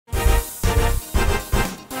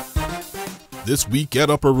This week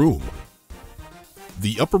at Upper Room.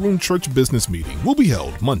 The Upper Room Church Business Meeting will be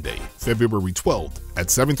held Monday, February 12th at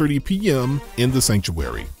 7:30 p.m. in the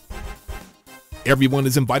sanctuary. Everyone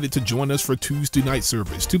is invited to join us for Tuesday night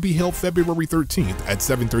service to be held February 13th at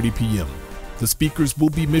 7:30 p.m. The speakers will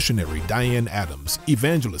be missionary Diane Adams,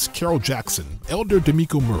 evangelist Carol Jackson, Elder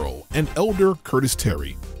D'Amico Merle, and Elder Curtis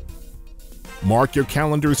Terry. Mark your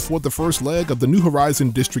calendars for the first leg of the New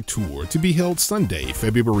Horizon District Tour to be held Sunday,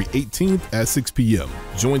 February 18th at 6 p.m.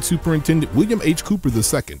 Join Superintendent William H. Cooper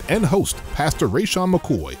II and host Pastor Rayshawn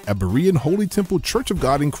McCoy at Berean Holy Temple Church of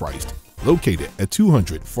God in Christ, located at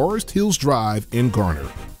 200 Forest Hills Drive in Garner.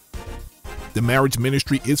 The Marriage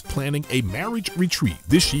Ministry is planning a marriage retreat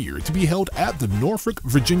this year to be held at the Norfolk,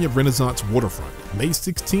 Virginia Renaissance Waterfront, May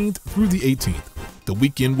 16th through the 18th. The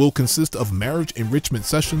weekend will consist of marriage enrichment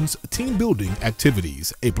sessions, team building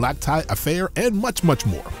activities, a black tie affair, and much, much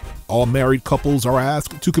more. All married couples are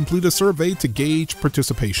asked to complete a survey to gauge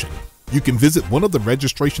participation. You can visit one of the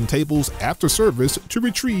registration tables after service to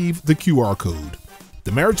retrieve the QR code.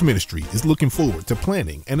 The Marriage Ministry is looking forward to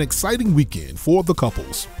planning an exciting weekend for the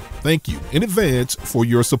couples. Thank you in advance for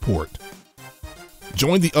your support.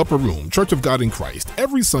 Join the Upper Room Church of God in Christ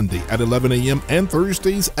every Sunday at 11 a.m. and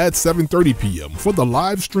Thursdays at 7:30 p.m. for the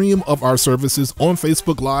live stream of our services on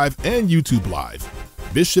Facebook Live and YouTube Live.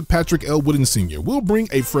 Bishop Patrick L. Wooden Sr. will bring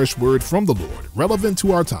a fresh word from the Lord relevant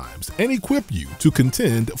to our times and equip you to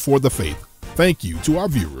contend for the faith. Thank you to our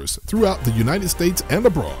viewers throughout the United States and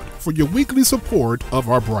abroad for your weekly support of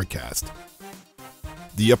our broadcast.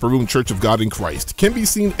 The Upper Room Church of God in Christ can be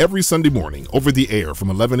seen every Sunday morning over the air from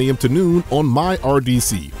 11 a.m. to noon on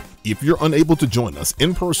MyRDC. If you're unable to join us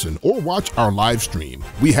in person or watch our live stream,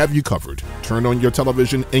 we have you covered. Turn on your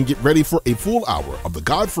television and get ready for a full hour of the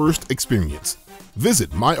God First experience.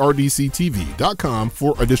 Visit myrdctv.com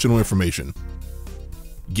for additional information.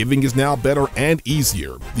 Giving is now better and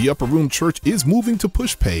easier. The Upper Room Church is moving to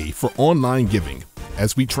PushPay for online giving.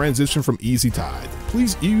 As we transition from Easy Tithe,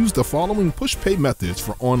 please use the following PushPay methods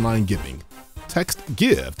for online giving. Text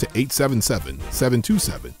GIVE to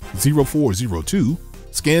 877-727-0402,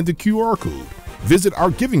 scan the QR code, visit our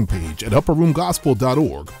giving page at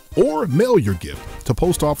upperroomgospel.org, or mail your gift to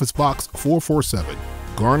Post Office Box 447,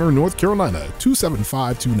 Garner, North Carolina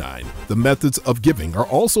 27529. The methods of giving are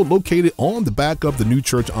also located on the back of the new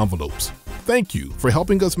church envelopes. Thank you for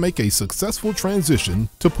helping us make a successful transition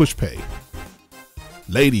to PushPay.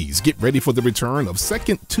 Ladies, get ready for the return of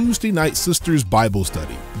Second Tuesday Night Sisters Bible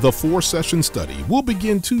Study. The 4-session study will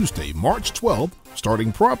begin Tuesday, March 12th,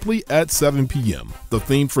 starting promptly at 7 p.m. The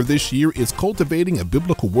theme for this year is Cultivating a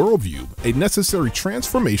Biblical Worldview, a necessary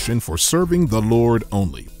transformation for serving the Lord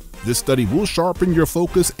only. This study will sharpen your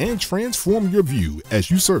focus and transform your view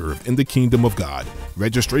as you serve in the kingdom of God.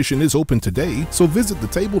 Registration is open today, so visit the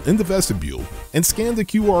table in the vestibule and scan the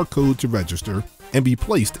QR code to register and be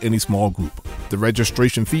placed in a small group. The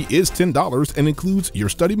registration fee is $10 and includes your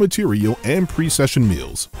study material and pre-session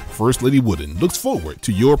meals. First Lady Wooden looks forward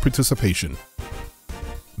to your participation.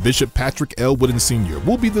 Bishop Patrick L. Wooden Sr.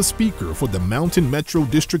 will be the speaker for the Mountain Metro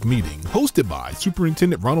District meeting hosted by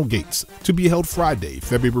Superintendent Ronald Gates to be held Friday,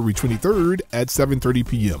 February 23rd at 7:30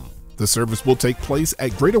 p.m. The service will take place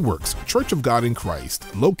at Greater Works Church of God in Christ,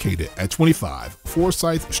 located at 25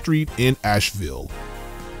 Forsyth Street in Asheville.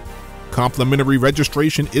 Complimentary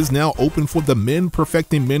registration is now open for the Men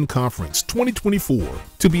Perfecting Men Conference 2024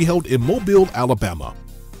 to be held in Mobile, Alabama.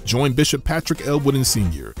 Join Bishop Patrick L. Wooden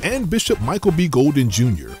Sr. and Bishop Michael B. Golden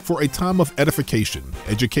Jr. for a time of edification,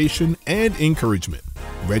 education, and encouragement.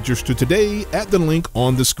 Register today at the link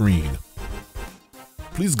on the screen.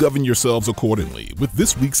 Please govern yourselves accordingly with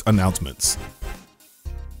this week's announcements.